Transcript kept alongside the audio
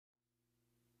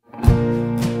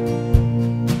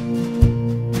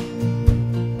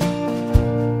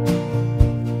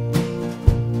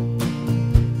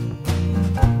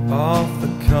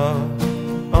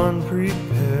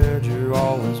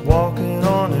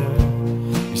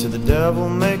to the devil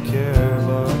may care,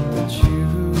 but that you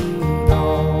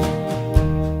don't.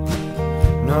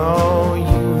 No,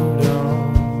 you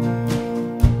don't.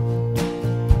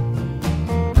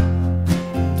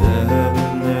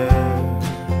 Debonair,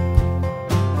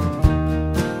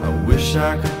 I wish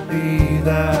I could be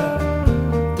that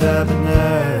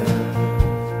debonair.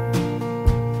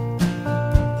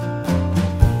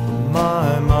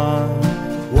 My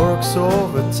mind works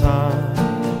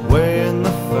overtime, weighing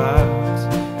the facts,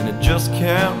 and it just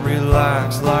can't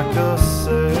relax like a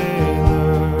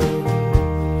sailor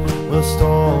with a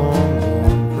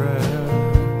storm prayer.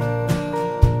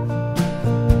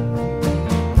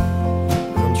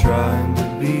 I'm trying to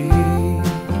be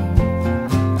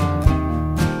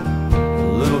a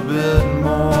little bit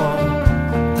more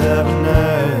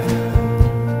debonair.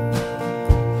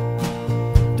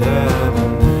 Debonair,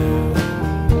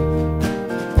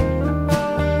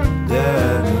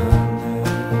 debonair.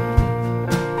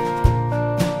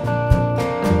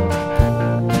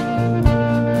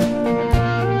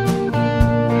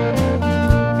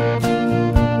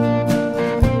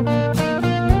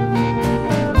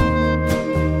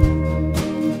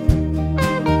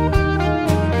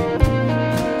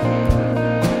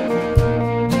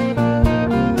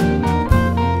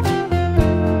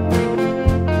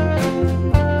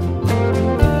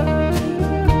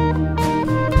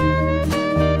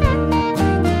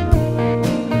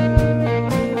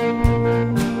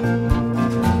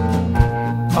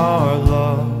 Our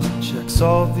love checks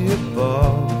all the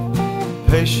above,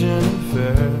 patient and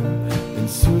fair, in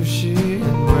sushi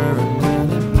and where it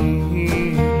meant it need be.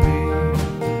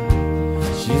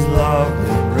 She's lovely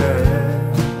and rare.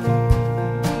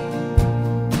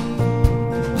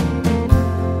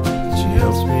 She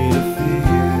helps me to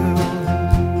feel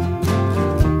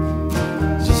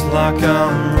just like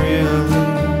I'm really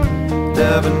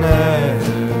debonair.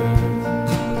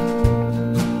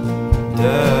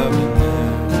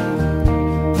 Debonair,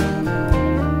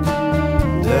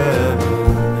 debonair.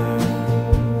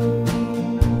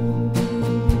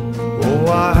 Oh,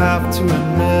 I have to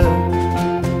admit,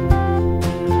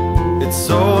 it's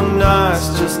so nice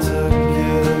just to